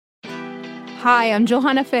Hi, I'm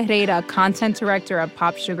Johanna Ferreira, content director at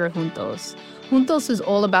Pop Sugar Juntos. Juntos is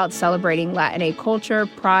all about celebrating Latinx culture,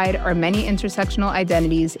 pride, our many intersectional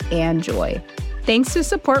identities, and joy. Thanks to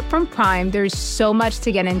support from Prime, there's so much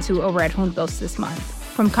to get into over at Juntos this month.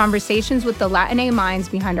 From conversations with the Latinx minds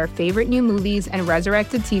behind our favorite new movies and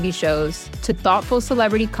resurrected TV shows, to thoughtful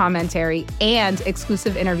celebrity commentary and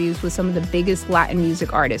exclusive interviews with some of the biggest Latin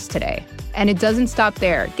music artists today. And it doesn't stop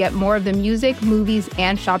there. Get more of the music, movies,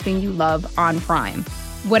 and shopping you love on Prime.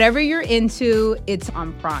 Whatever you're into, it's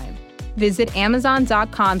on Prime. Visit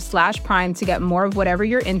Amazon.com/Prime to get more of whatever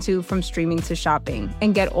you're into, from streaming to shopping.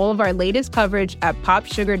 And get all of our latest coverage at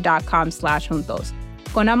popsugar.com/juntos.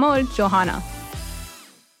 Con amor, Johanna.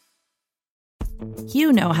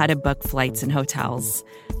 You know how to book flights and hotels.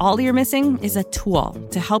 All you're missing is a tool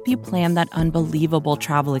to help you plan that unbelievable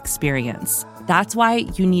travel experience. That's why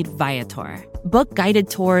you need Viator. Book guided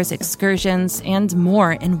tours, excursions, and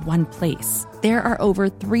more in one place. There are over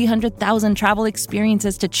 300,000 travel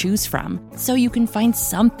experiences to choose from, so you can find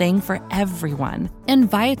something for everyone. And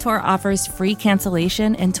Viator offers free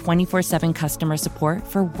cancellation and 24/7 customer support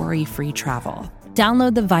for worry-free travel.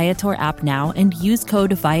 Download the Viator app now and use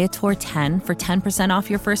code Viator10 for 10% off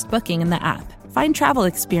your first booking in the app. Find travel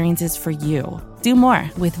experiences for you. Do more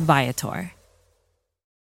with Viator.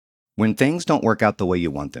 When things don't work out the way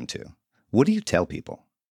you want them to, what do you tell people?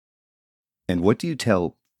 And what do you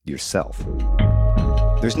tell yourself?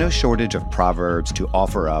 There's no shortage of proverbs to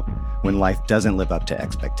offer up when life doesn't live up to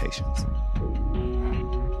expectations.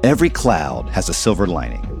 Every cloud has a silver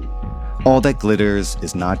lining. All that glitters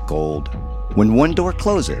is not gold. When one door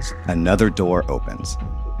closes, another door opens.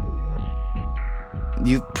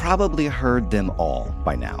 You've probably heard them all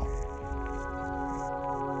by now.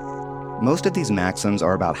 Most of these maxims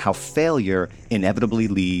are about how failure inevitably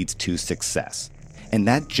leads to success. And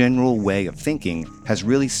that general way of thinking has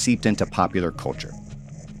really seeped into popular culture.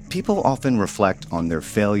 People often reflect on their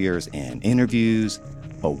failures in interviews,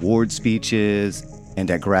 award speeches,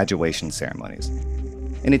 and at graduation ceremonies.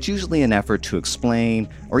 And it's usually an effort to explain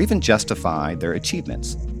or even justify their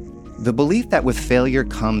achievements. The belief that with failure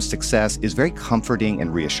comes success is very comforting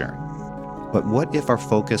and reassuring. But what if our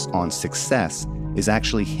focus on success is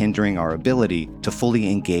actually hindering our ability to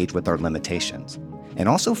fully engage with our limitations and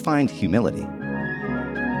also find humility?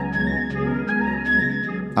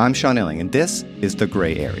 I'm Sean Illing, and this is The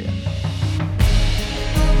Gray Area.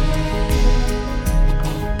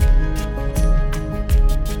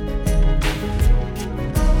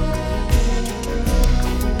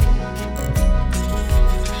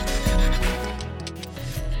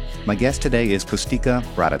 My guest today is Kostika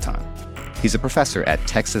Bradhathan. He's a professor at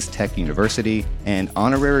Texas Tech University and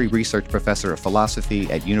honorary research professor of philosophy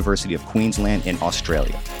at University of Queensland in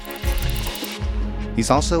Australia. He's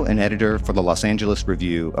also an editor for the Los Angeles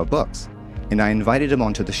Review of Books, and I invited him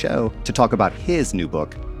onto the show to talk about his new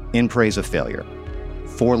book, In Praise of Failure: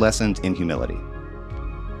 4 Lessons in Humility.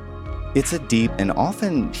 It's a deep and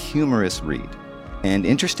often humorous read, and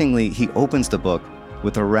interestingly, he opens the book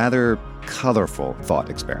with a rather colorful thought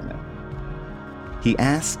experiment. He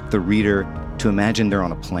asks the reader to imagine they're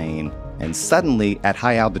on a plane, and suddenly, at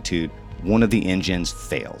high altitude, one of the engines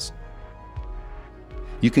fails.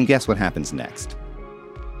 You can guess what happens next.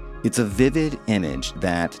 It's a vivid image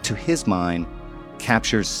that, to his mind,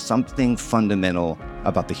 captures something fundamental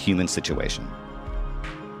about the human situation.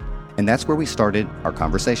 And that's where we started our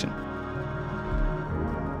conversation.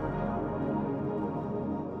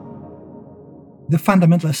 The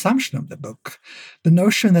fundamental assumption of the book, the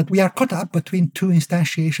notion that we are caught up between two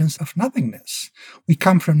instantiations of nothingness. We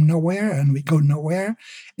come from nowhere and we go nowhere.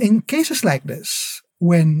 In cases like this,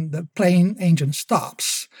 when the plane engine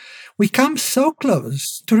stops, we come so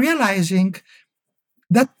close to realizing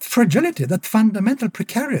that fragility, that fundamental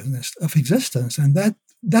precariousness of existence, and that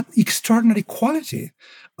extraordinary quality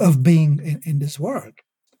of being in this world.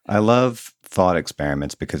 I love thought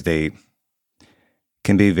experiments because they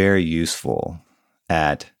can be very useful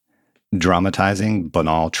at dramatizing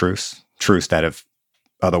banal truths that have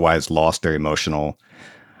otherwise lost their emotional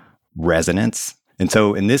resonance. And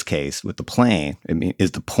so in this case, with the plane,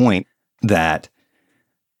 is the point that,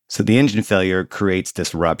 so the engine failure creates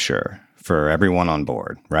this rupture for everyone on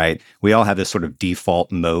board, right? We all have this sort of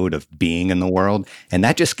default mode of being in the world, and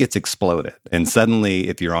that just gets exploded. And suddenly,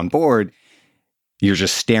 if you're on board, you're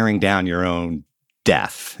just staring down your own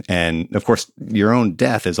death. And of course, your own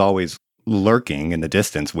death is always lurking in the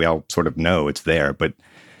distance. We all sort of know it's there, but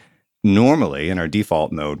normally in our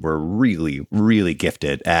default mode, we're really, really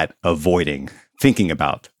gifted at avoiding thinking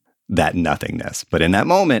about that nothingness. But in that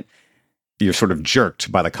moment, you're sort of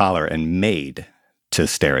jerked by the collar and made to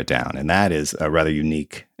stare it down. And that is a rather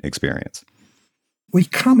unique experience. we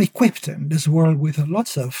come equipped in this world with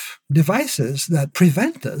lots of devices that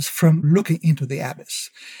prevent us from looking into the abyss.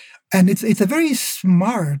 And it's a very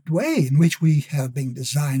smart way in which we have been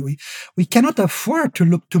designed. We cannot afford to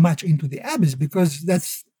look too much into the abyss because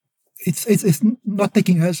it's not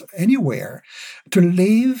taking us anywhere. To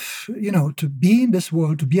live, to be in this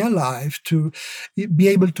world, to be alive, to be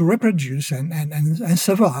able to reproduce and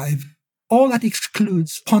survive, all that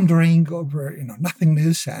excludes pondering over,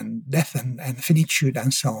 nothingness and death and finitude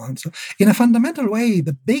and so on. So in a fundamental way,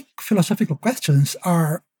 the big philosophical questions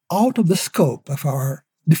are out of the scope of our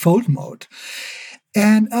default mode.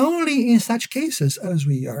 And only in such cases as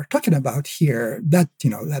we are talking about here, that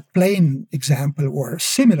plain example or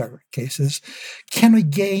similar cases, can we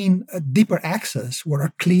gain a deeper access or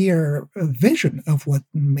a clear vision of what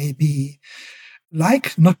may be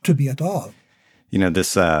like not to be at all.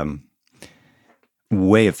 This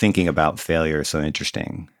way of thinking about failure is so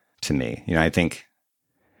interesting to me. I think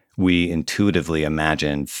we intuitively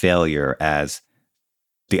imagine failure as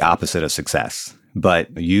the opposite of success,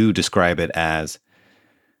 but you describe it as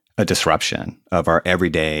a disruption of our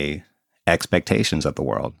everyday expectations of the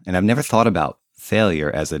world. And I've never thought about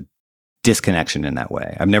failure as a disconnection in that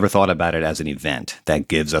way. I've never thought about it as an event that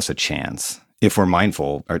gives us a chance, if we're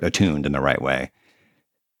mindful or attuned in the right way,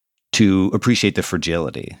 to appreciate the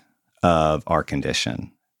fragility of our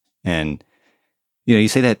condition. And, you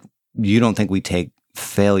say that you don't think we take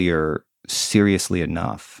failure seriously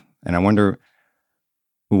enough. And I wonder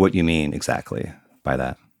what you mean exactly by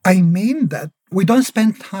that. I mean that we don't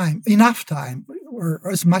spend enough time, or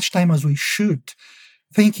as much time as we should,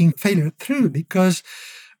 thinking failure through, because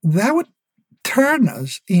that would turn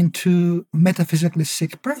us into metaphysically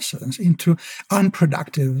sick persons, into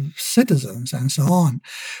unproductive citizens, and so on,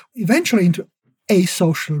 eventually into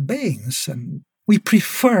asocial beings. And we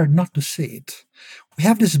prefer not to see it. We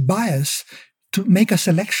have this bias to make a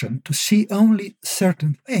selection, to see only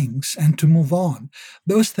certain things and to move on.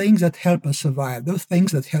 Those things that help us survive, those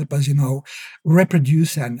things that help us,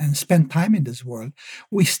 reproduce and spend time in this world.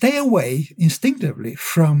 We stay away instinctively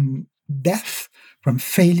from death, from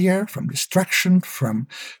failure, from destruction, from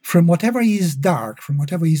whatever is dark, from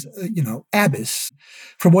whatever is, abyss,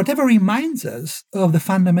 from whatever reminds us of the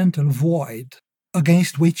fundamental void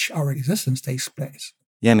against which our existence takes place.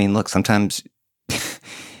 Yeah, look, sometimes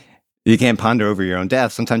you can't ponder over your own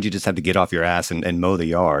death. Sometimes you just have to get off your ass and mow the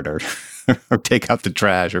yard or or take out the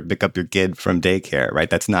trash or pick up your kid from daycare, right?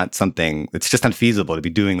 That's not something, it's just unfeasible to be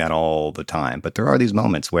doing that all the time. But there are these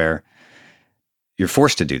moments where you're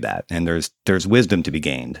forced to do that. And there's wisdom to be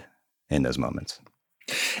gained in those moments.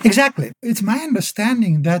 Exactly. It's my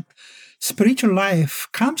understanding that spiritual life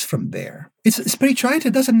comes from there. Spirituality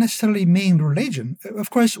doesn't necessarily mean religion. Of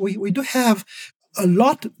course, we do have a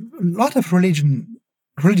lot of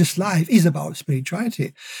religious life is about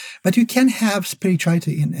spirituality, but you can have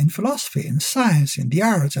spirituality in philosophy, in science, in the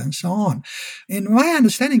arts, and so on. In my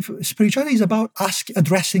understanding, spirituality is about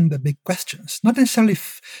addressing the big questions, not necessarily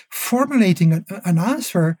formulating an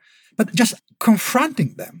answer, but just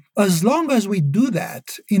confronting them. As long as we do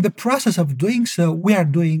that, in the process of doing so, we are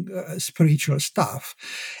doing spiritual stuff.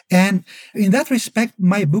 And in that respect,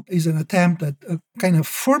 my book is an attempt at kind of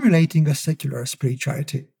formulating a secular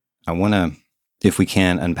spirituality. I want to, if we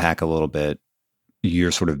can, unpack a little bit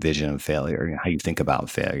your sort of vision of failure, how you think about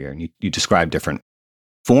failure. And you describe different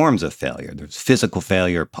forms of failure. There's physical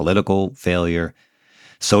failure, political failure,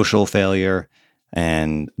 social failure,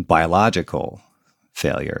 and biological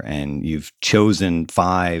failure. And you've chosen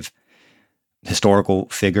 5 historical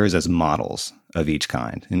figures as models of each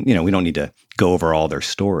kind. And, we don't need to go over all their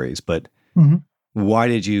stories, but why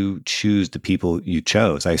did you choose the people you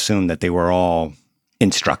chose? I assume that they were all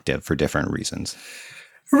instructive for different reasons.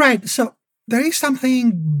 Right. So there is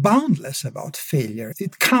something boundless about failure.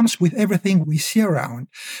 It comes with everything we see around.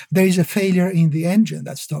 There is a failure in the engine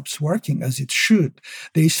that stops working as it should.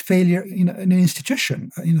 There is failure in an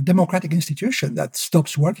institution, in a democratic institution that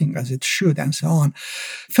stops working as it should, and so on.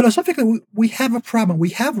 Philosophically, we have a problem. We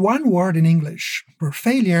have one word in English for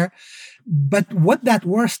failure, but what that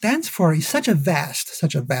word stands for is such a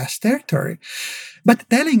vast territory. But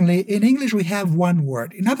tellingly, in English, we have one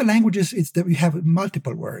word. In other languages, it's that we have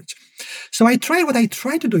multiple words. So what I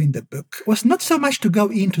tried to do in the book was not so much to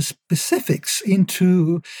go into specifics,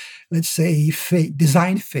 into, let's say,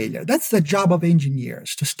 design failure. That's the job of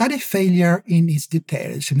engineers, to study failure in its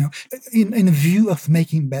details, in view of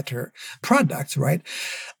making better products, right?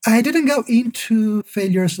 I didn't go into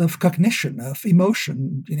failures of cognition, of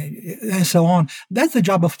emotion, and so on. That's the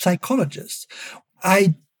job of psychologists.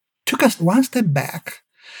 I took us one step back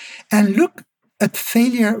and look at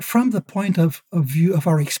failure from the point of view of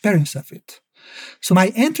our experience of it. So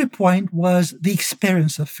my entry point was the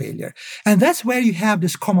experience of failure. And that's where you have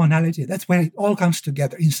this commonality. That's where it all comes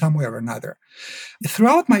together in some way or another.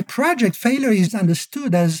 Throughout my project, failure is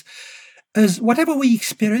understood as whatever we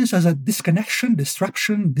experience as a disconnection,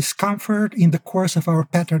 disruption, discomfort in the course of our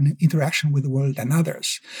pattern interaction with the world and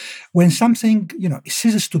others. When something,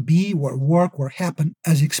 ceases to be or work or happen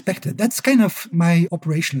as expected. That's kind of my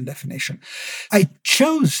operational definition. I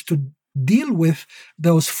chose to deal with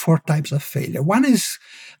those 4 types of failure. One is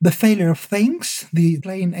the failure of things, the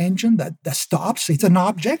plane engine that stops. It's an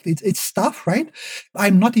object. It's stuff, right?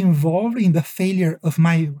 I'm not involved in the failure of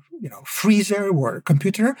my freezer or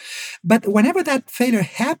computer. But whenever that failure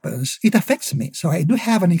happens, it affects me. So I do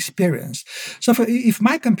have an experience. So if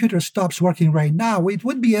my computer stops working right now, it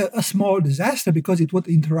would be a small disaster because it would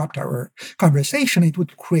interrupt our conversation. It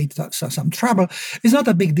would create some trouble. It's not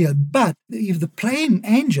a big deal. But if the plane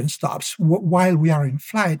engine stops while we are in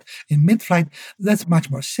mid-flight, that's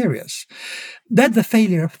much more serious. That's the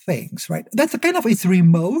failure of things, right? That's it's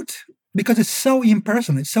remote, because it's so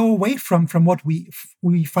impersonal, it's so away from what we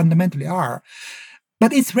fundamentally are.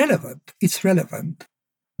 But it's relevant. It's relevant.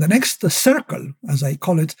 The next circle, as I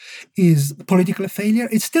call it, is political failure.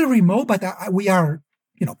 It's still remote, but we are,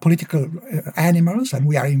 political animals, and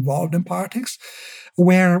we are involved in politics,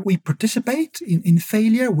 where we participate in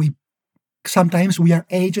failure. Sometimes we are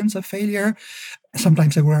agents of failure.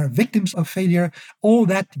 Sometimes we are victims of failure, all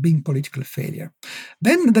that being political failure.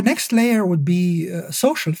 Then the next layer would be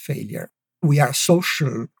social failure. We are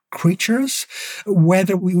social creatures,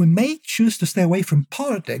 whether we may choose to stay away from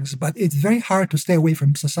politics, but it's very hard to stay away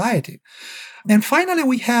from society. And finally,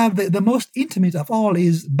 we have the most intimate of all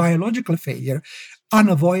is biological failure.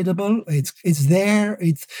 Unavoidable. It's there.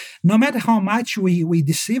 It's no matter how much we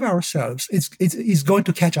deceive ourselves, it's going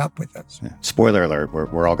to catch up with us. Yeah. Spoiler alert: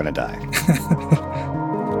 we're all going to die.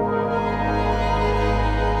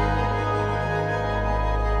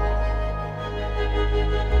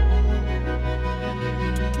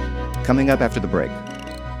 Coming up after the break,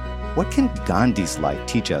 what can Gandhi's life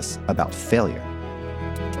teach us about failure?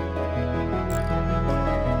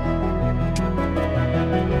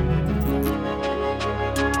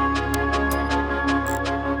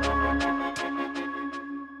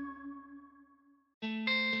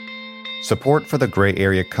 Support for The Gray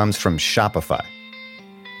Area comes from Shopify.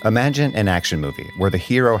 Imagine an action movie where the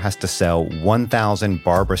hero has to sell 1,000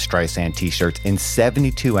 Barbra Streisand t-shirts in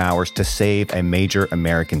 72 hours to save a major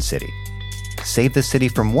American city. Save the city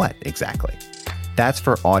from what, exactly? That's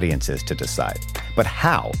for audiences to decide. But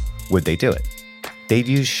how would they do it? They'd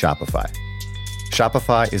use Shopify.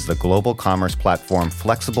 Shopify is the global commerce platform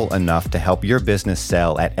flexible enough to help your business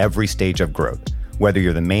sell at every stage of growth. Whether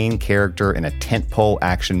you're the main character in a tentpole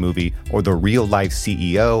action movie or the real-life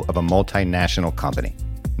CEO of a multinational company.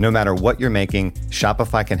 No matter what you're making,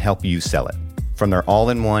 Shopify can help you sell it. From their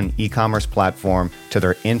all-in-one e-commerce platform to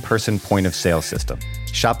their in-person point-of-sale system,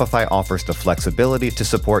 Shopify offers the flexibility to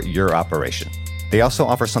support your operation. They also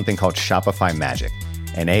offer something called Shopify Magic,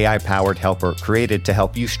 an AI-powered helper created to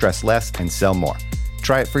help you stress less and sell more.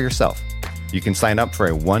 Try it for yourself. You can sign up for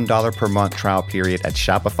a $1 per month trial period at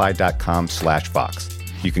shopify.com/Vox.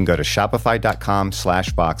 You can go to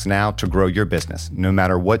shopify.com/Vox now to grow your business, no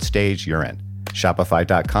matter what stage you're in.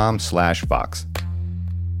 Shopify.com/Vox.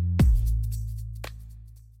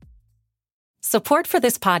 Support for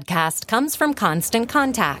this podcast comes from Constant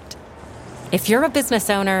Contact. If you're a business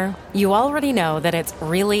owner, you already know that it's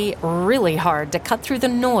really, really hard to cut through the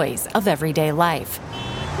noise of everyday life.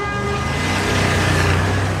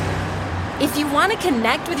 If you want to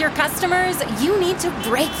connect with your customers, you need to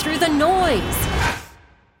break through the noise.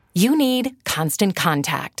 You need Constant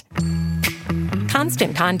Contact.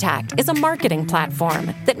 Constant Contact is a marketing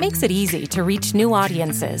platform that makes it easy to reach new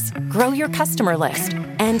audiences, grow your customer list,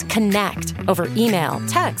 and connect over email,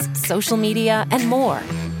 text, social media, and more.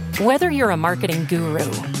 Whether you're a marketing guru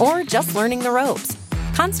or just learning the ropes,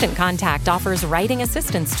 Constant Contact offers writing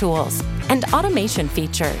assistance tools and automation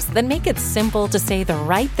features that make it simple to say the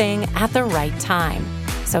right thing at the right time.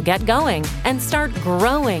 So get going and start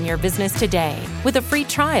growing your business today with a free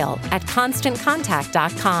trial at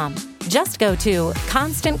ConstantContact.com. Just go to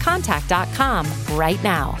ConstantContact.com right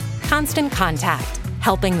now. Constant Contact,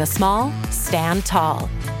 helping the small stand tall.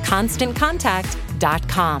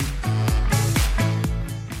 ConstantContact.com.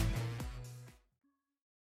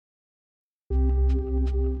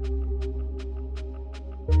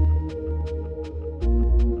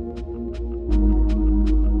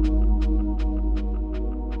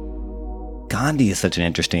 Gandhi is such an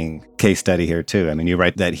interesting case study here, too. I mean, you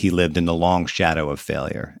write that he lived in the long shadow of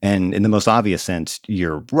failure. And in the most obvious sense,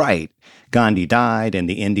 you're right. Gandhi died, and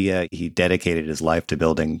the India he dedicated his life to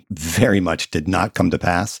building very much did not come to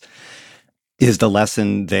pass. Is the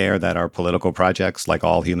lesson there that our political projects, like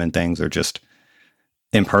all human things, are just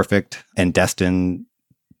imperfect and destined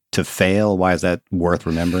to fail? Why is that worth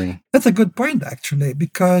remembering? That's a good point, actually,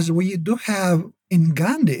 because we do have in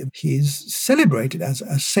Gandhi, he's celebrated as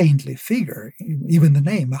a saintly figure. Even the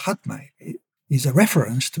name Mahatma is a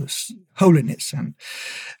reference to holiness. And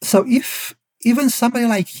so if even somebody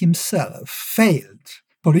like himself failed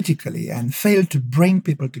politically and failed to bring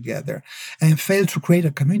people together and failed to create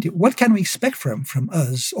a community, what can we expect from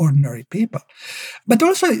us ordinary people? But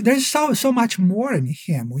also there's so much more in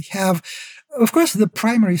him. We have, of course, the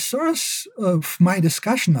primary source of my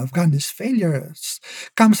discussion of Gandhi's failures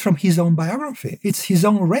comes from his own biography. It's his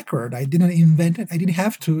own record. I didn't invent it. I didn't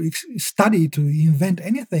have to study to invent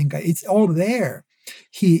anything. It's all there.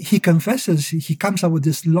 He confesses, he comes up with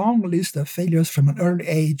this long list of failures from an early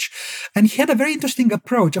age. And he had a very interesting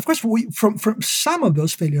approach. Of course, from some of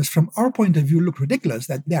those failures, from our point of view, look ridiculous,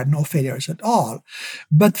 that there are no failures at all.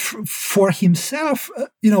 But for himself,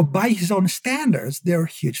 by his own standards, they're a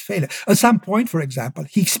huge failure. At some point, for example,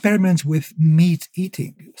 he experiments with meat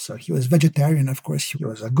eating. So he was vegetarian, of course, he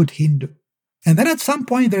was a good Hindu. And then at some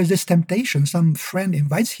point, there's this temptation. Some friend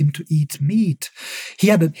invites him to eat meat. He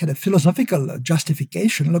had a philosophical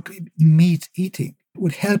justification. Look, meat eating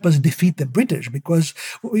would help us defeat the British because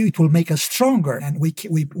it will make us stronger and we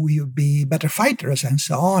will be better fighters and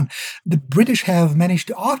so on. The British have managed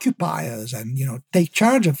to occupy us and, take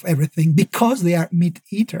charge of everything because they are meat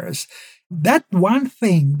eaters. That one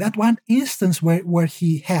thing, that one instance where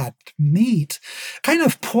he had meat kind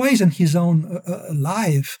of poisoned his own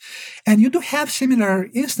life. And you do have similar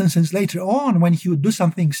instances later on when he would do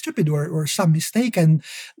something stupid or some mistake, and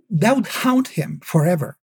that would haunt him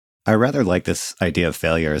forever. I rather like this idea of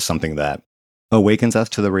failure as something that awakens us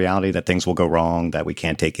to the reality that things will go wrong, that we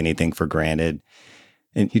can't take anything for granted.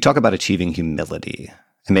 And you talk about achieving humility.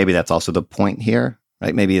 And maybe that's also the point here,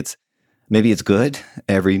 right? Maybe it's good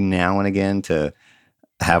every now and again to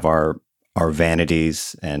have our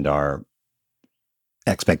vanities and our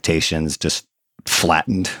expectations just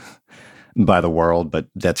flattened by the world, but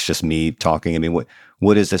that's just me talking. I mean,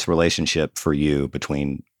 what is this relationship for you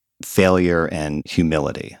between failure and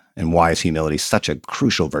humility? And why is humility such a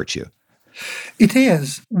crucial virtue? It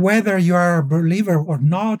is. Whether you are a believer or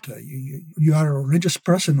not, you are a religious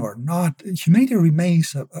person or not, humility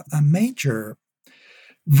remains a major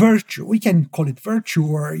virtue. We can call it virtue,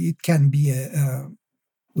 or it can be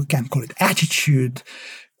we can call it attitude.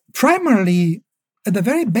 Primarily, at the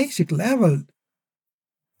very basic level,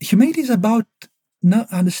 humility is about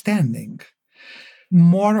not understanding.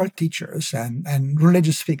 Moral teachers and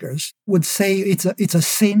religious figures would say it's a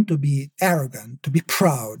sin to be arrogant, to be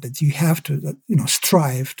proud, that you have to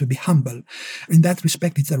strive to be humble. In that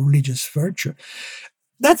respect, it's a religious virtue.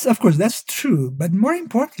 That's true. But more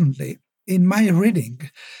importantly, in my reading,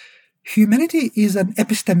 humility is an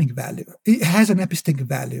epistemic value. It has an epistemic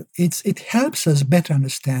value. It helps us better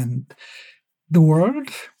understand the world.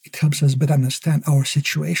 It helps us better understand our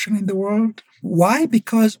situation in the world. Why?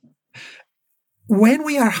 Because when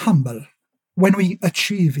we are humble, when we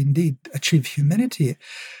achieve humility,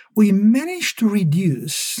 we manage to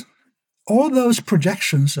reduce all those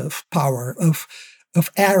projections of power, of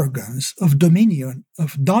arrogance, of dominion,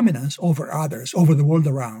 of dominance over others, over the world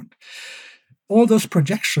around. All those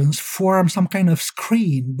projections form some kind of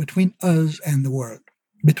screen between us and the world,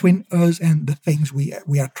 between us and the things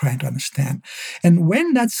we are trying to understand. And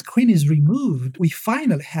when that screen is removed, we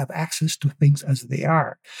finally have access to things as they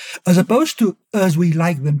are, as opposed to as we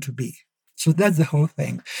like them to be. So that's the whole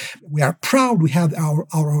thing. We are proud. We have our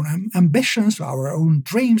own ambitions, our own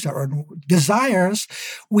dreams, our own desires.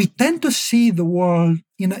 We tend to see the world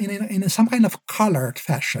in some kind of colored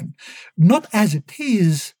fashion, not as it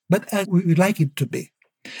is, but as we would like it to be.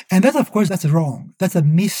 And that, of course, that's wrong. That's a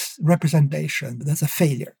misrepresentation. That's a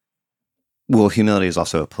failure. Well, humility is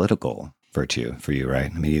also a political virtue for you,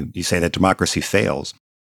 right? I mean, you say that democracy fails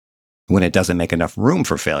when it doesn't make enough room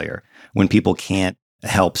for failure, when people can't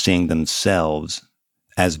help seeing themselves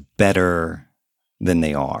as better than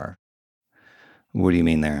they are. What do you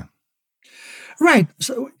mean there? Right.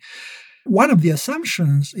 So one of the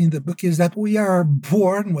assumptions in the book is that we are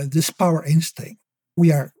born with this power instinct.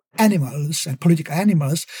 We are animals and political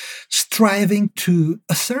animals striving to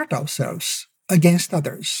assert ourselves against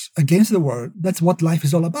others, against the world. That's what life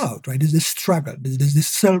is all about, right? There's this struggle, there's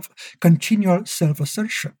this continual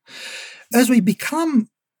self-assertion. As we become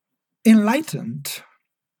enlightened,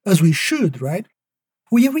 as we should, right?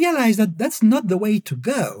 We realize that that's not the way to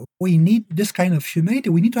go. We need this kind of humility.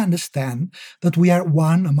 We need to understand that we are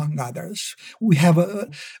one among others. We have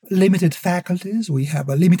limited faculties. We have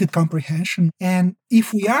a limited comprehension. And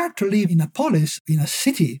if we are to live in a polis, in a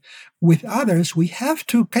city with others, we have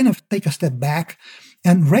to kind of take a step back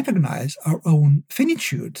and recognize our own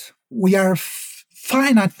finitude. We are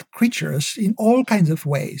finite creatures in all kinds of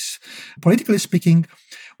ways. Politically speaking,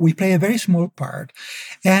 we play a very small part.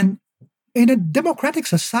 And in a democratic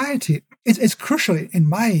society, it's crucial in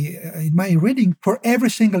my reading for every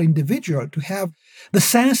single individual to have the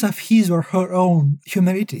sense of his or her own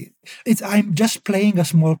humility. I'm just playing a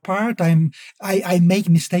small part. I make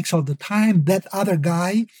mistakes all the time. That other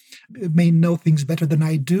guy may know things better than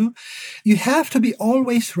I do. You have to be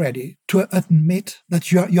always ready to admit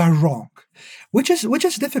that you are wrong, which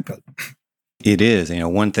is difficult. It is.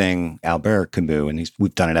 One thing Albert Camus, and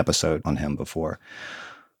we've done an episode on him before.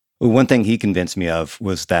 One thing he convinced me of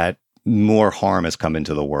was that more harm has come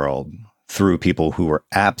into the world through people who were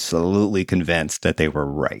absolutely convinced that they were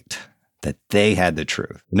right, that they had the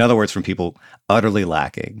truth. In other words, from people utterly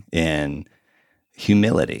lacking in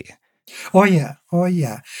humility. Oh,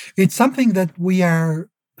 yeah. It's something that we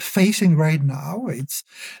are facing right now. It's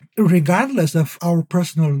regardless of our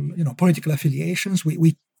personal, political affiliations,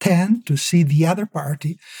 we tend to see the other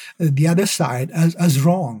party, the other side as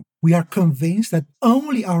wrong. We are convinced that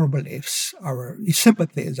only our beliefs, our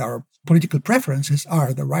sympathies, our political preferences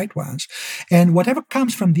are the right ones. And whatever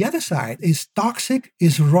comes from the other side is toxic,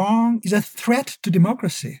 is wrong, is a threat to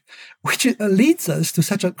democracy, which leads us to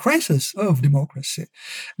such a crisis of democracy.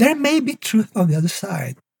 There may be truth on the other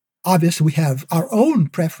side. Obviously, we have our own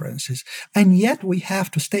preferences, and yet we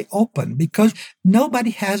have to stay open because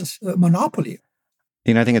nobody has a monopoly.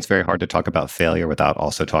 I think it's very hard to talk about failure without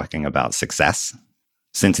also talking about success,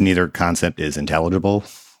 since neither concept is intelligible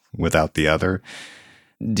without the other.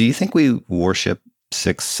 Do you think we worship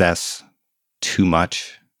success too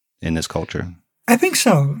much in this culture? I think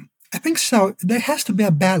so. There has to be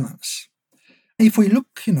a balance. If we look,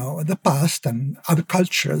 at the past and other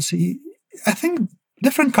cultures, I think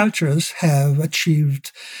different cultures have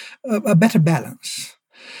achieved a better balance.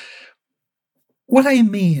 What I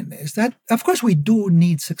mean is that, of course, we do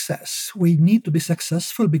need success. We need to be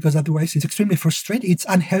successful because otherwise it's extremely frustrating. It's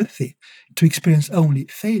unhealthy to experience only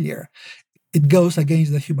failure. It goes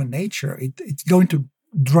against the human nature. It's going to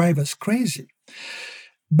drive us crazy.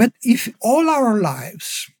 But if all our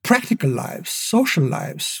lives, practical lives, social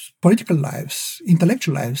lives, political lives,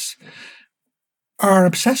 intellectual lives, are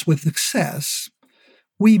obsessed with success,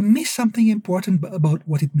 we miss something important about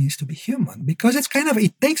what it means to be human, because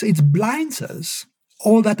it blinds us,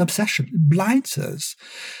 all that obsession, it blinds us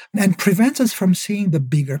and prevents us from seeing the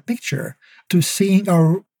bigger picture, to seeing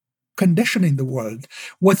our condition in the world,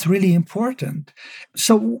 what's really important.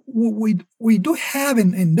 So we do have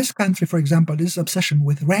in this country, for example, this obsession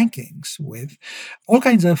with rankings, with all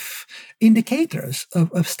kinds of indicators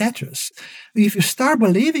of status. If you start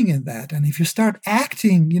believing in that, and if you start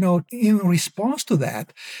acting, in response to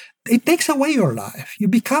that, it takes away your life. You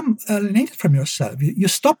become alienated from yourself. You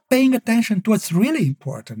stop paying attention to what's really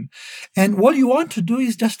important. And all you want to do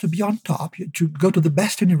is just to be on top, to go to the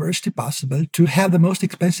best university possible, to have the most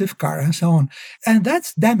expensive car, and so on. And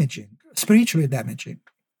that's damaging, spiritually damaging.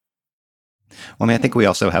 Well, I think we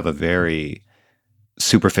also have a very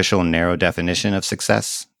superficial and narrow definition of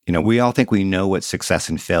success. We all think we know what success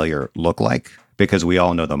and failure look like because we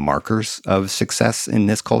all know the markers of success in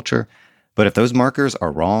this culture. But if those markers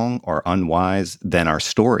are wrong or unwise, then our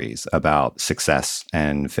stories about success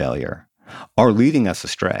and failure are leading us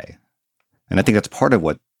astray. And I think that's part of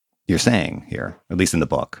what you're saying here, at least in the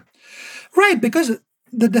book. Right, because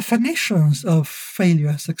the definitions of failure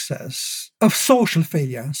and success, of social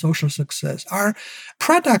failure and social success, are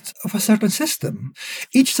products of a certain system.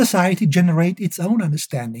 Each society generates its own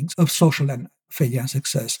understandings of social and failure and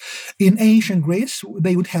success. In ancient Greece,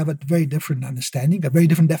 they would have a very different understanding, very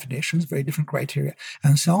different definitions, very different criteria,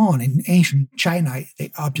 and so on. In ancient China,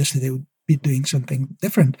 they would be doing something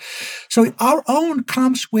different. So our own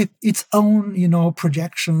comes with its own,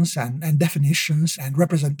 projections and definitions and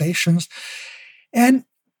representations. And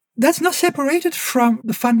that's not separated from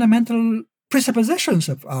the fundamental presuppositions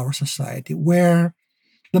of our society, where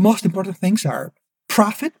the most important things are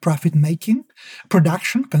profit-making,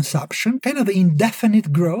 production, consumption, kind of the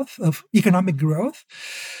indefinite growth of economic growth.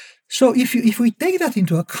 So if we take that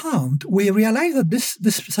into account, we realize that this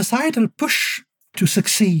societal push to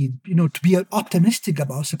succeed, to be optimistic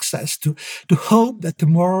about success, to hope that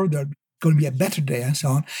tomorrow going to be a better day and so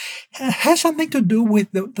on, has something to do with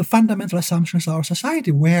the fundamental assumptions of our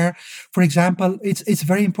society, where, for example, it's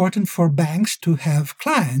very important for banks to have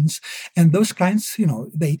clients, and those clients,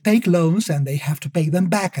 they take loans and they have to pay them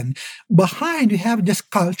back. And behind you have this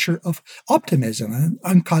culture of optimism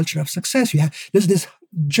and culture of success. There's this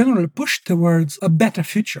general push towards a better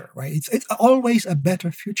future, right? It's always a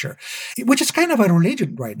better future, which is kind of a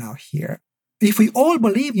religion right now here. If we all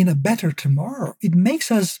believe in a better tomorrow, it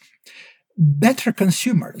makes us better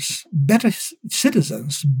consumers, better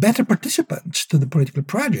citizens, better participants to the political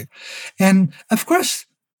project. And of course,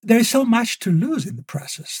 there is so much to lose in the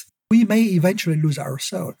process. We may eventually lose our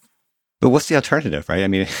soul. But what's the alternative, right? I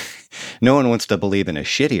mean, no one wants to believe in a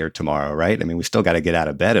shittier tomorrow, right? I mean, we still got to get out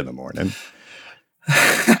of bed in the morning.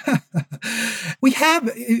 We have,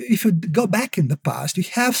 if you go back in the past, we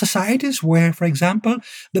have societies where, for example,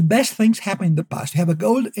 the best things happen in the past. You have a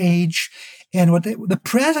golden age, and the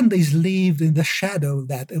present is lived in the shadow of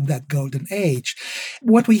that golden age.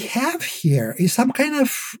 What we have here is some kind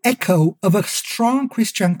of echo of a strong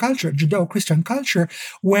Christian culture, Judeo-Christian culture,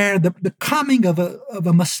 where the coming of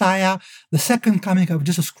a Messiah, the second coming of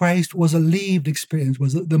Jesus Christ, was a lived experience,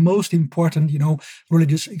 was the most important,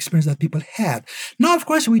 religious experience that people had. Now, of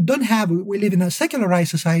course, we live in a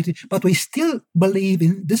secularized society, but we still believe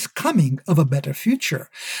in this coming of a better future.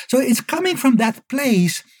 So it's coming from that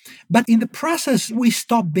place, but in the process, we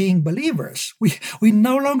stop being believers. We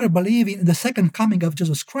no longer believe in the second coming of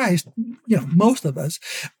Jesus Christ, most of us,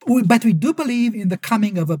 but we do believe in the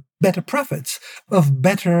coming of better prophets, of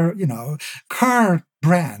better, car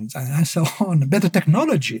brands and so on, better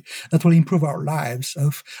technology that will improve our lives,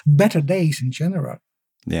 of better days in general.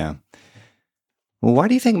 Yeah. Well, why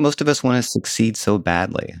do you think most of us want to succeed so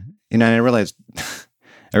badly? And I realize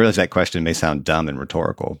that question may sound dumb and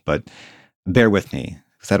rhetorical, but bear with me,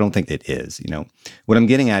 because I don't think it is. What I'm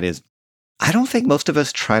getting at is, I don't think most of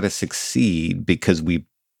us try to succeed because we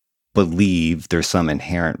believe there's some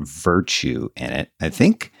inherent virtue in it. I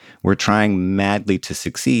think we're trying madly to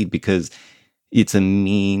succeed because it's a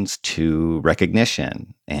means to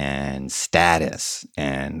recognition and status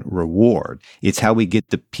and reward. It's how we get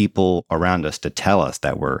the people around us to tell us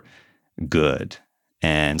that we're good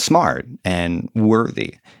and smart and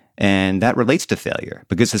worthy. And that relates to failure,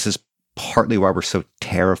 because this is partly why we're so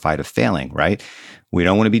terrified of failing, right? We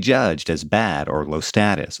don't want to be judged as bad or low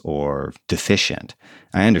status or deficient.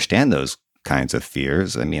 I understand those kinds of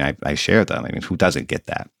fears. I mean, I share them. I mean, who doesn't get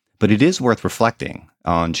that? But it is worth reflecting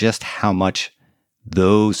on just how much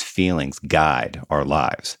those feelings guide our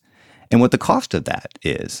lives and what the cost of that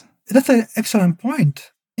is. That's an excellent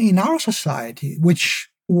point. In our society, which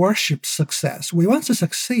worships success, we want to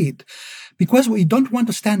succeed because we don't want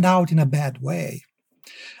to stand out in a bad way.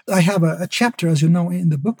 I have a chapter, as you know, in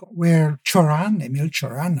the book where Émile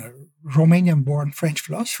Cioran, a Romanian-born French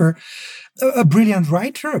philosopher, a brilliant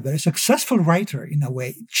writer, a very successful writer in a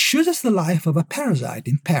way, chooses the life of a parasite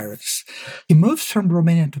in Paris. He moves from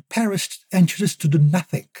Romania to Paris and chooses to do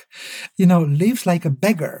nothing, lives like a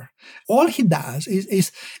beggar. All he does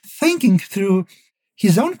is thinking through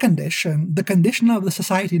his own condition, the condition of the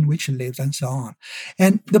society in which he lives, and so on.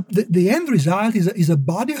 And the end result is a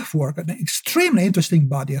body of work, an extremely interesting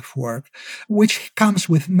body of work, which comes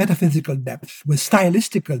with metaphysical depth, with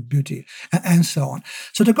stylistical beauty, and so on.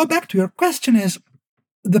 So to go back to your question is,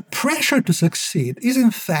 the pressure to succeed is, in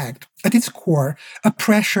fact, at its core, a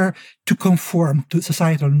pressure to conform to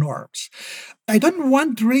societal norms. I don't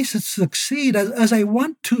want really to succeed as I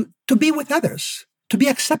want to be with others, to be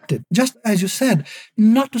accepted, just as you said,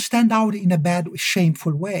 not to stand out in a bad,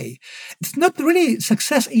 shameful way. It's not really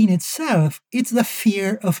success in itself. It's the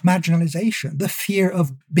fear of marginalization, the fear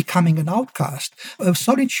of becoming an outcast, of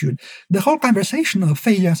solitude. The whole conversation of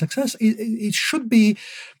failure and success, it should be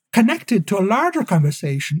connected to a larger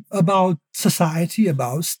conversation about society,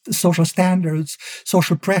 about social standards,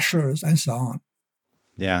 social pressures, and so on.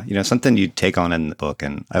 Yeah, something you take on in the book,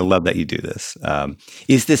 and I love that you do this,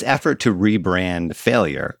 is this effort to rebrand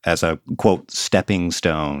failure as a, quote, stepping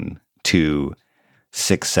stone to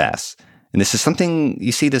success. And this is something,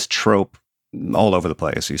 you see this trope all over the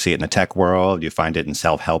place. You see it in the tech world, you find it in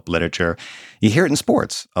self-help literature, you hear it in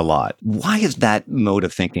sports a lot. Why is that mode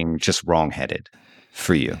of thinking just wrong-headed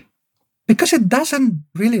for you? Because it doesn't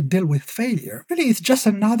really deal with failure. Really, it's just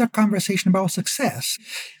another conversation about success.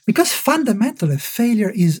 Because fundamentally,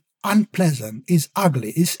 failure is unpleasant, is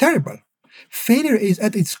ugly, is terrible. Failure is,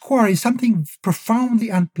 at its core, is something profoundly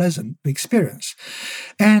unpleasant to experience.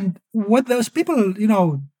 And what those people,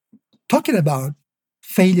 talking about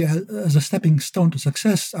failure as a stepping stone to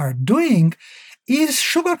success are doing is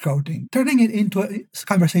sugarcoating, turning it into a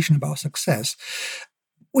conversation about success.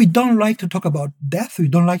 We don't like to talk about death. We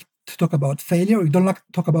don't like to talk about failure. We don't like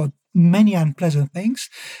to talk about many unpleasant things.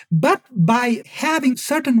 But by having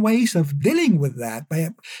certain ways of dealing with that, by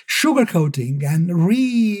sugarcoating and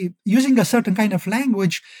using a certain kind of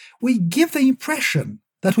language, we give the impression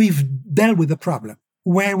that we've dealt with the problem,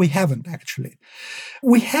 where we haven't actually.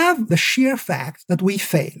 We have the sheer fact that we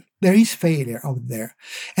fail. There is failure out there.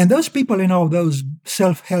 And those people, those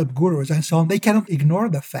self-help gurus and so on, they cannot ignore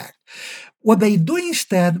the fact. What they do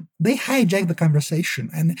instead, they hijack the conversation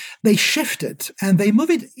and they shift it and they move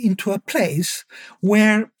it into a place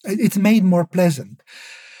where it's made more pleasant.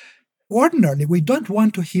 Ordinarily, we don't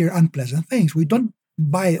want to hear unpleasant things. We don't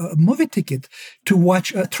buy a movie ticket to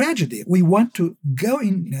watch a tragedy. We want to go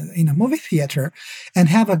in a movie theater and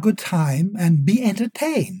have a good time and be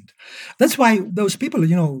entertained. That's why those people,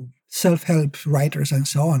 self-help writers and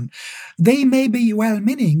so on, they may be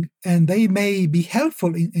well-meaning and they may be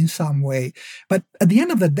helpful in some way. But at the end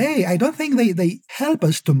of the day, I don't think they help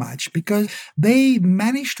us too much because they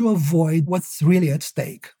manage to avoid what's really at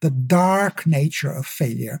stake, the dark nature of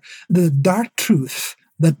failure, the dark truth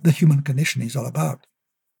that the human condition is all about.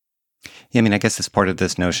 Yeah, I guess it's part of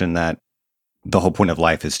this notion that the whole point of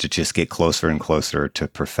life is to just get closer and closer to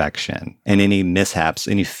perfection. And any mishaps,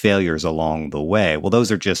 any failures along the way, well,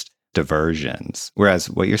 those are just diversions. Whereas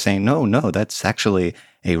what you're saying, no, that's actually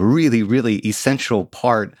a really, really essential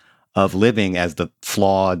part of living as the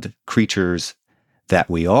flawed creatures that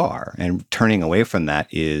we are. And turning away from that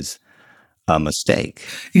is a mistake.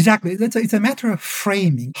 Exactly. It's a matter of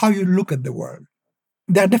framing how you look at the world.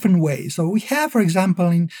 There are different ways. So we have, for example,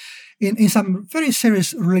 in some very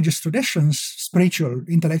serious religious traditions, spiritual,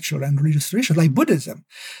 intellectual, and religious traditions, like Buddhism,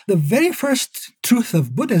 the very first truth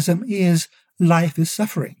of Buddhism is life is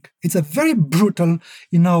suffering. It's a very brutal,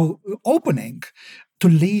 opening. To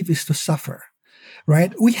live is to suffer,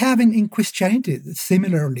 right? We have in Christianity,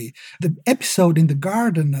 similarly, the episode in the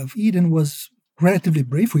Garden of Eden was relatively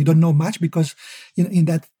brief. We don't know much because in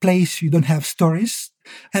that place you don't have stories.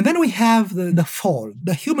 And then we have the fall.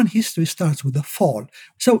 The human history starts with the fall.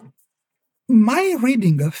 So my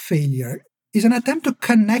reading of failure is an attempt to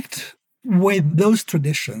connect with those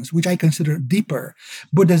traditions, which I consider deeper,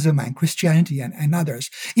 Buddhism and Christianity and others.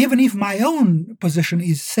 Even if my own position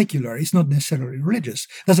is secular, it's not necessarily religious.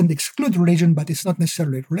 It doesn't exclude religion, but it's not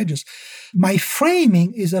necessarily religious. My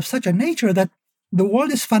framing is of such a nature that the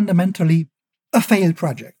world is fundamentally a failed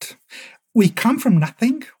project. We come from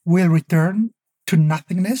nothing, we'll return to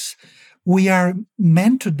nothingness. We are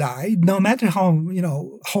meant to die, no matter how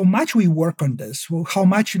much we work on this, how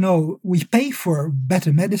much, we pay for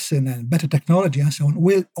better medicine and better technology and so on,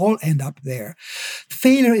 we'll all end up there.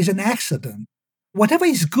 Failure is an accident. Whatever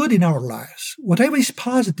is good in our lives, whatever is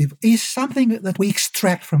positive, is something that we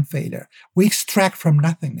extract from failure. We extract from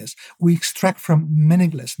nothingness. We extract from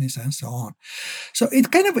meaninglessness and so on. So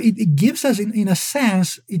it gives us, in a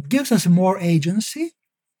sense, it gives us more agency.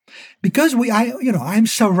 Because I'm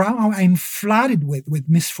flooded with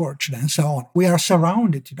misfortune and so on. We are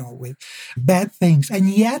surrounded, with bad things. And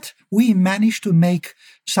yet we manage to make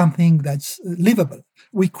something that's livable.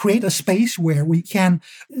 We create a space where we can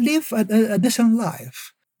live a decent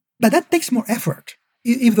life. But that takes more effort.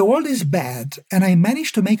 If the world is bad and I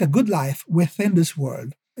manage to make a good life within this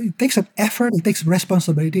world, it takes an effort, it takes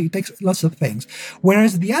responsibility, it takes lots of things.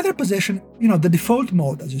 Whereas the other position, the default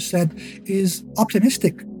mode, as you said, is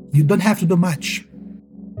optimistic. You don't have to do much.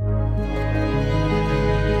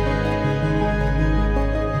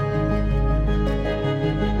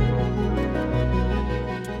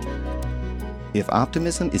 If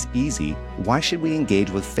optimism is easy, why should we engage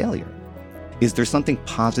with failure? Is there something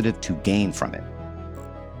positive to gain from it?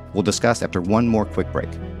 We'll discuss after one more quick break.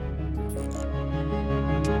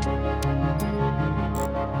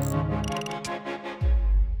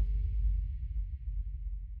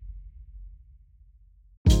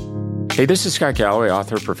 Hey, this is Scott Galloway,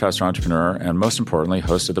 author, professor, entrepreneur, and most importantly,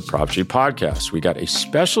 host of the Prop G podcast. We got a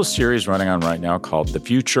special series running on right now called The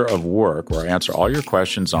Future of Work, where I answer all your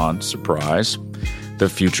questions on, surprise, the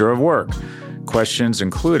future of work. Questions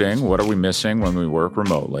including, what are we missing when we work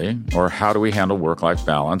remotely? Or how do we handle work-life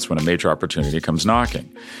balance when a major opportunity comes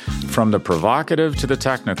knocking? From the provocative to the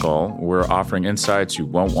technical, we're offering insights you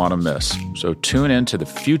won't want to miss. So tune in to The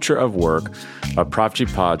Future of Work, a Prop G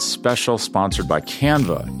Pod special sponsored by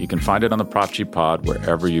Canva. You can find it on the Prop G Pod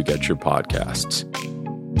wherever you get your podcasts.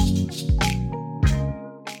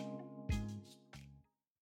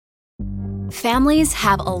 Families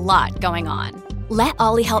have a lot going on. Let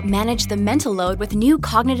Ollie help manage the mental load with new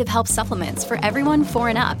cognitive help supplements for everyone 4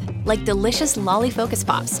 and up, like delicious Lolly Focus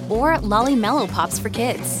Pops or Lolly Mellow Pops for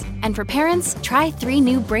kids. And for parents, try 3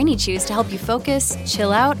 new Brainy Chews to help you focus,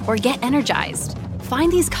 chill out, or get energized.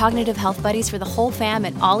 Find these cognitive health buddies for the whole fam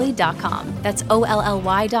at ollie.com. That's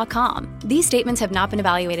OLLY.com. These statements have not been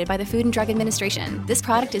evaluated by the Food and Drug Administration. This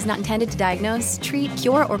product is not intended to diagnose, treat,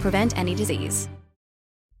 cure, or prevent any disease.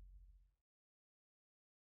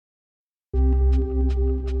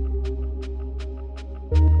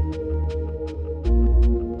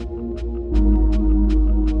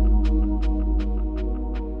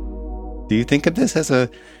 Do you think of this as a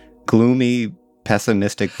gloomy,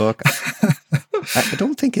 pessimistic book? I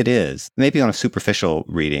don't think it is. Maybe on a superficial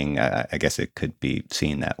reading, I guess it could be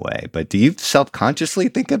seen that way. But do you self-consciously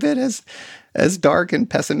think of it as dark and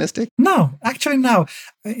pessimistic? No, actually no.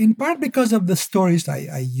 In part because of the stories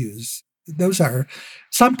I use. Those are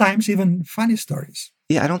sometimes even funny stories.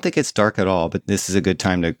 Yeah, I don't think it's dark at all, but this is a good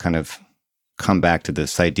time to kind of come back to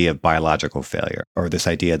this idea of biological failure, or this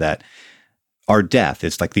idea that our death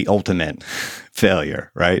is like the ultimate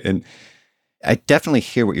failure, right? And I definitely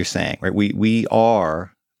hear what you're saying, right? We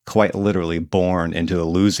are quite literally born into a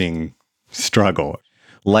losing struggle.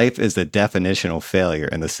 Life is a definitional failure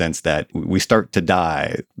in the sense that we start to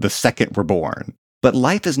die the second we're born. But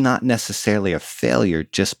life is not necessarily a failure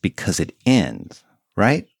just because it ends,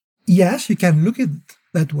 right? Yes, you can look at it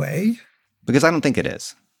that way. Because I don't think it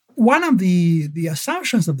is. One of the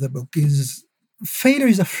assumptions of the book is failure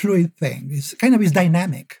is a fluid thing. It's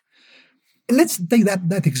dynamic. Let's take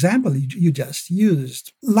that example you just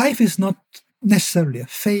used. Life is not necessarily a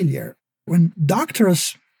failure. When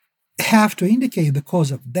doctors have to indicate the cause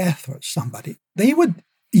of death for somebody, they would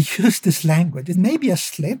use this language. It may be a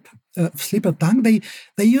slip of tongue. They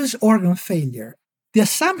use organ failure. The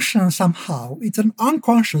assumption somehow, it's an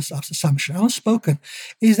unconscious assumption, unspoken,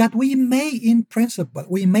 is that we may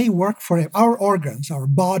work forever. Our organs, our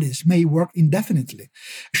bodies may work indefinitely.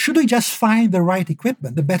 Should we just find the right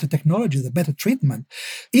equipment, the better technology, the better treatment?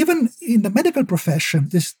 Even in the medical profession,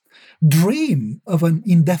 this dream of an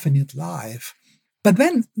indefinite life. But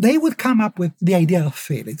then they would come up with the idea of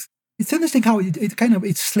failure. It's interesting how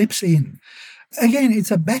it slips in. Again,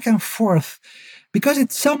 it's a back and forth because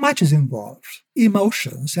so much is involved.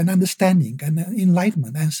 Emotions and understanding and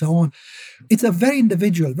enlightenment and so on. It's a very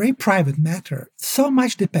individual, very private matter. So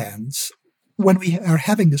much depends when we are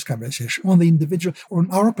having this conversation on the individual, on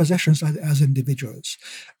our possessions as individuals,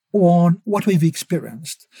 on what we've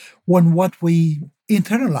experienced, on what we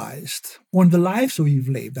internalized, on the lives we've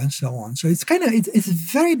lived and so on. So it's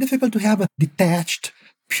very difficult to have a detached,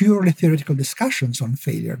 purely theoretical discussions on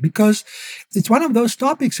failure because it's one of those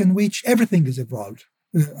topics in which everything is involved,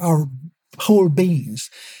 our whole beings.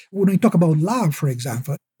 When we talk about love, for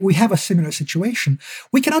example, we have a similar situation.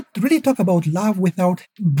 We cannot really talk about love without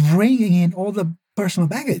bringing in all the personal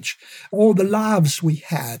baggage, all the loves we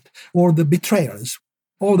had, or the betrayals,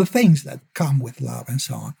 all the things that come with love and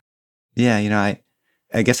so on. Yeah,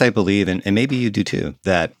 I guess I believe, and maybe you do too,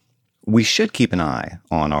 that we should keep an eye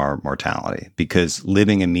on our mortality because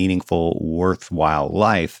living a meaningful, worthwhile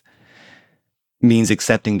life means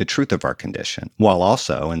accepting the truth of our condition, while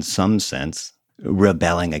also, in some sense,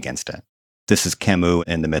 rebelling against it. This is Camus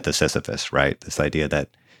in The Myth of Sisyphus, right? This idea that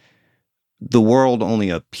the world only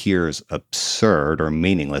appears absurd or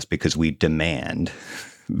meaningless because we demand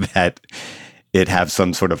that it have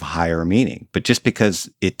some sort of higher meaning. But just because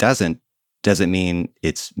it doesn't mean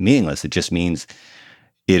it's meaningless. It just means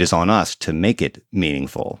it is on us to make it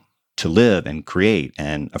meaningful, to live and create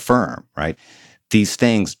and affirm, right? These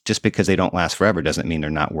things, just because they don't last forever, doesn't mean they're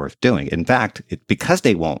not worth doing. In fact, because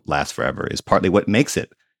they won't last forever is partly what makes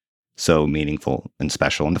it so meaningful and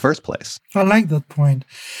special in the first place. I like that point.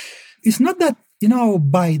 It's not that,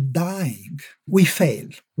 by dying, we fail,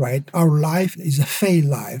 right? Our life is a fail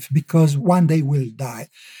life because one day we'll die.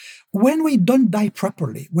 When we don't die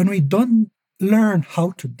properly, when we don't learn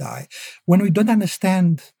how to die, when we don't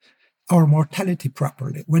understand our mortality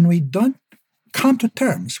properly, when we don't come to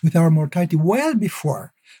terms with our mortality well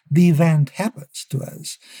before the event happens to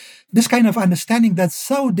us, this kind of understanding that's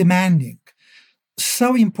so demanding,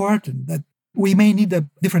 so important that we may need a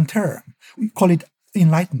different term. We call it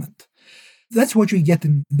enlightenment. That's what you get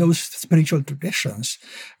in those spiritual traditions.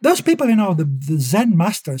 Those people, the Zen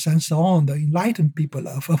masters and so on, the enlightened people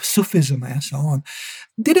of Sufism and so on,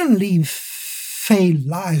 didn't live failed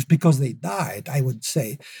lives because they died, I would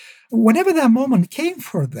say. whenever that moment came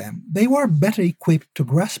for them, they were better equipped to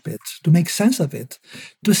grasp it, to make sense of it,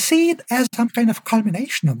 to see it as some kind of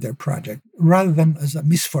culmination of their project rather than as a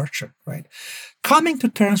misfortune, right? Coming to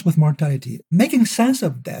terms with mortality, making sense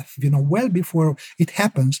of death, well before it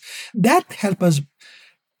happens, that helps us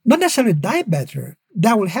not necessarily die better,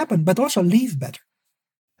 that will happen, but also live better.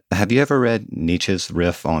 Have you ever read Nietzsche's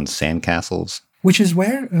riff on sandcastles? Which is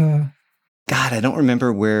where? God, I don't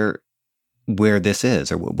remember where this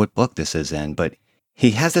is or what book this is in, but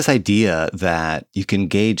he has this idea that you can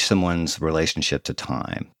gauge someone's relationship to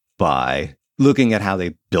time by looking at how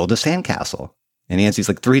they build a sandcastle. And he has these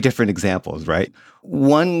 3 different examples, right?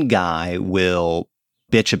 One guy will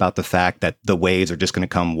bitch about the fact that the waves are just going to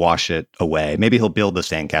come wash it away. Maybe he'll build the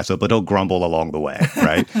sandcastle, but he'll grumble along the way,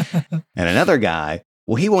 right? And another guy,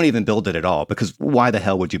 well, he won't even build it at all because why the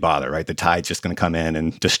hell would you bother, right? The tide's just going to come in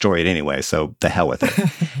and destroy it anyway, so the hell with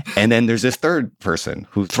it. And then there's this third person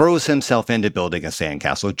who throws himself into building a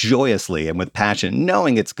sandcastle joyously and with passion,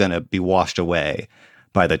 knowing it's going to be washed away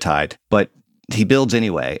by the tide. But he builds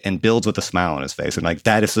anyway and builds with a smile on his face. And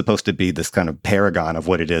that is supposed to be this kind of paragon of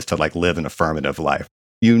what it is to live an affirmative life.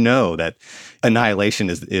 You know that annihilation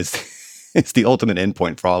is the ultimate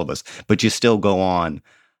endpoint for all of us, but you still go on.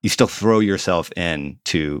 You still throw yourself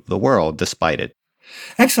into the world despite it.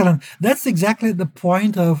 Excellent. That's exactly the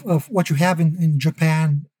point of what you have in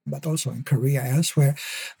Japan, but also in Korea, elsewhere.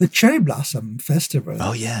 The Cherry Blossom Festival.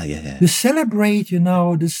 Oh, yeah. You celebrate,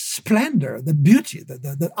 the splendor, the beauty,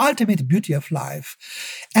 the ultimate beauty of life.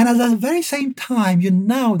 And at the very same time, you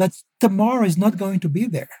know that tomorrow is not going to be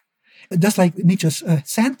there. Just like Nietzsche's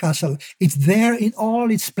sandcastle, it's there in all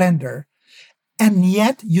its splendor. And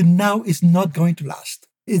yet, it's not going to last.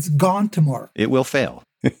 It's gone tomorrow. It will fail.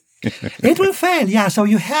 It will fail, yeah. So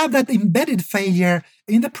you have that embedded failure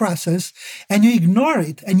in the process and you ignore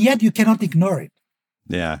it, and yet you cannot ignore it.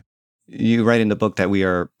 Yeah. You write in the book that we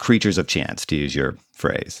are creatures of chance, to use your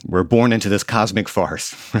phrase. We're born into this cosmic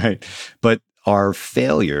farce, right? But our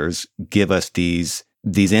failures give us these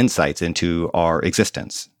insights into our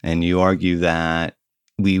existence. And you argue that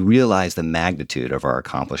we realize the magnitude of our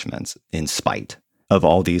accomplishments in spite of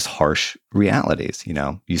all these harsh realities.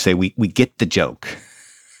 You say we get the joke.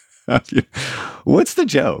 What's the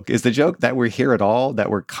joke? Is the joke that we're here at all, that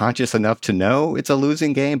we're conscious enough to know it's a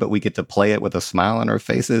losing game, but we get to play it with a smile on our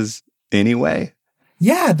faces anyway?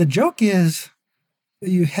 Yeah, the joke is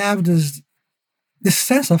you have this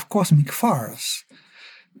sense of cosmic farce.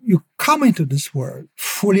 You come into this world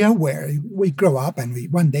fully aware. We grow up and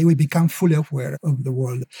one day we become fully aware of the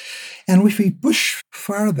world. And if we push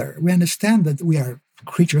further, we understand that we are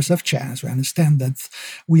creatures of chance. We understand that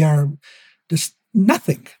we are just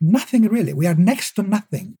nothing really. We are next to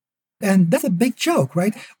nothing. And that's a big joke,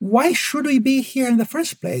 right? Why should we be here in the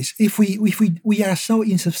first place if we are so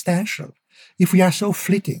insubstantial, if we are so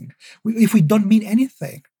fleeting, if we don't mean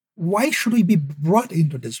anything? Why should we be brought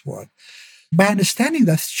into this world? By understanding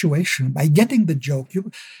that situation, by getting the joke,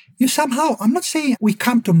 you somehow, I'm not saying we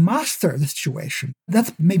come to master the situation.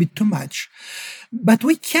 That's maybe too much. But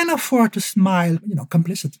we can afford to smile,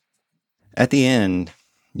 complicit. At the end,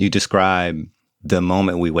 you describe the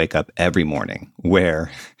moment we wake up every morning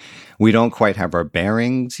where we don't quite have our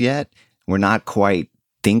bearings yet. We're not quite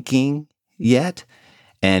thinking yet.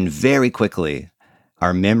 And very quickly,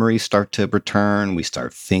 our memories start to return. We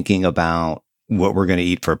start thinking about what we're going to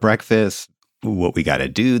eat for breakfast, what we got to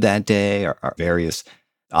do that day, our various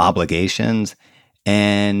obligations.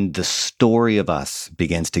 And the story of us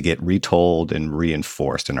begins to get retold and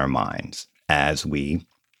reinforced in our minds as we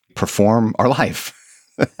perform our life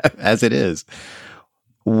as it is.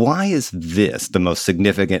 Why is this the most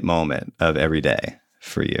significant moment of every day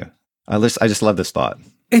for you? I just love this thought.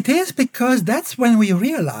 It is because that's when we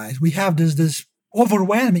realize we have this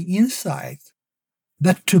overwhelming insight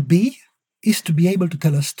that to be is to be able to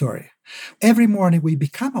tell a story. Every morning we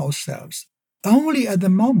become ourselves only at the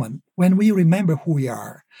moment when we remember who we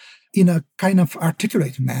are in a kind of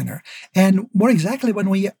articulate manner. And more exactly, when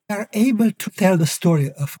we are able to tell the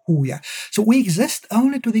story of who we are. So we exist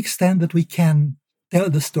only to the extent that we can tell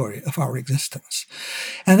the story of our existence.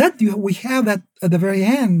 And that we have that at the very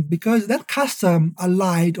end because that casts a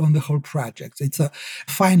light on the whole project. It's a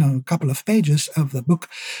final couple of pages of the book.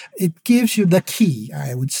 It gives you the key,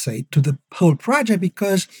 I would say, to the whole project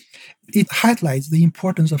because it highlights the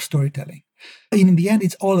importance of storytelling. In the end,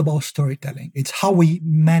 it's all about storytelling. It's how we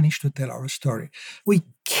manage to tell our story. We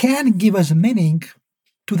can give us meaning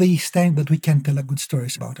to the extent that we can tell a good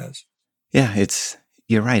stories about us. Yeah,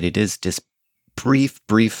 you're right. It is this brief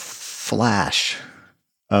flash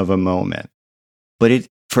of a moment. But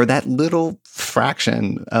for that little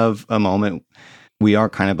fraction of a moment, we are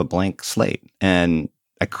kind of a blank slate. And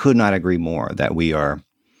I could not agree more that we are,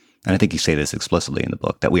 and I think you say this explicitly in the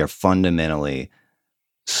book, that we are fundamentally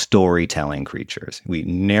storytelling creatures. We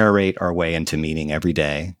narrate our way into meaning every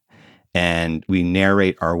day, and we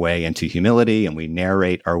narrate our way into humility, and we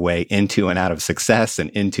narrate our way into and out of success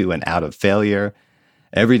and into and out of failure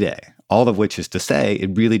every day. All of which is to say,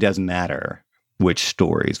 it really doesn't matter which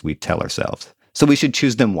stories we tell ourselves. So we should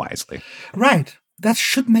choose them wisely. Right. That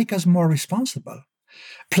should make us more responsible.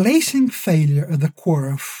 Placing failure at the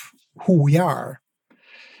core of who we are,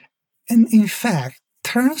 and in fact,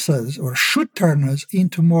 turns us or should turn us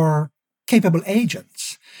into more capable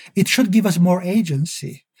agents. It should give us more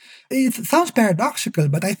agency. It sounds paradoxical,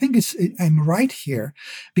 but I think I'm right here.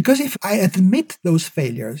 Because if I admit those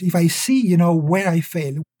failures, if I see, where I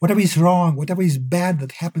fail, whatever is wrong, whatever is bad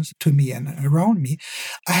that happens to me and around me,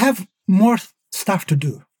 I have more stuff to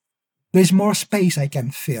do. There's more space I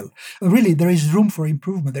can fill. Really, there is room for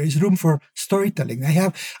improvement. There is room for storytelling.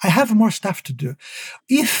 I have more stuff to do.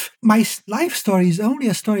 If my life story is only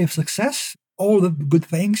a story of success, all the good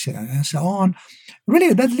things and so on,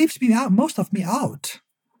 really, that leaves most of me out.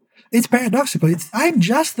 It's paradoxical. I'm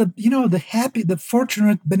just the happy, the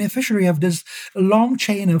fortunate beneficiary of this long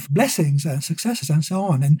chain of blessings and successes and so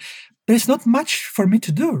on. And there's not much for me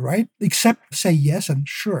to do, right? Except say yes and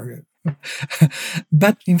sure.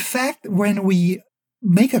 But in fact, when we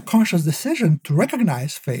make a conscious decision to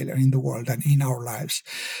recognize failure in the world and in our lives,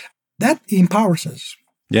 that empowers us.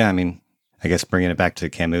 Yeah, I guess bringing it back to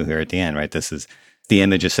Camus here at the end, right? This is the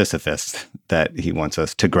image of Sisyphus that he wants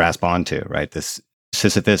us to grasp onto, right? This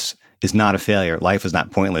Sisyphus is not a failure. Life is not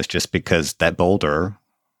pointless just because that boulder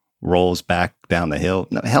rolls back down the hill.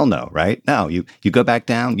 No, hell no, right? No, you go back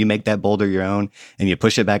down, you make that boulder your own, and you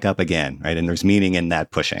push it back up again, right? And there's meaning in that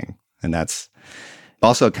pushing. And that's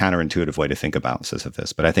also a counterintuitive way to think about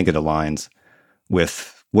Sisyphus, but I think it aligns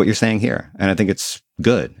with what you're saying here. And I think it's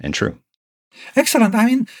good and true. Excellent.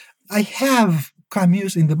 I have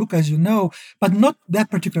Camus in the book, as you know, but not that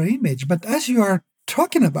particular image. But as you are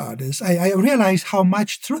talking about this, I realize how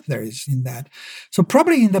much truth there is in that. So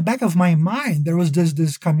probably in the back of my mind, there was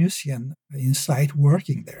this Camusian insight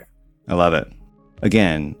working there. I love it.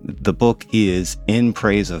 Again, the book is In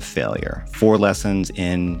Praise of Failure, 4 Lessons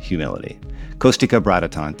in Humility. Kostika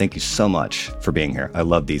Bradatan, thank you so much for being here. I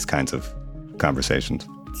love these kinds of conversations.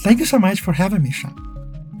 Thank you so much for having me, Sean.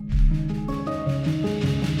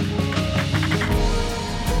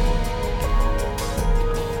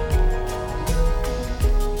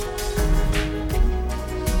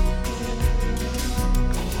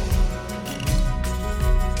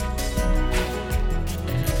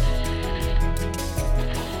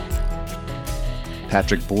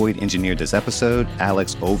 Patrick Boyd engineered this episode,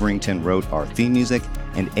 Alex Overington wrote our theme music,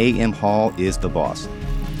 and A.M. Hall is the boss.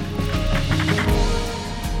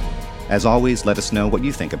 As always, let us know what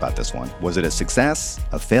you think about this one. Was it a success,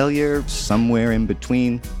 a failure, somewhere in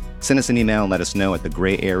between? Send us an email and let us know at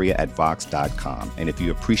thegrayarea@vox.com. And if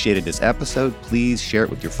you appreciated this episode, please share it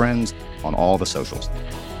with your friends on all the socials.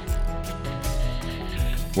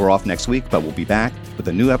 We're off next week, but we'll be back with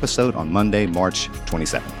a new episode on Monday, March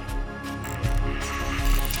 27th.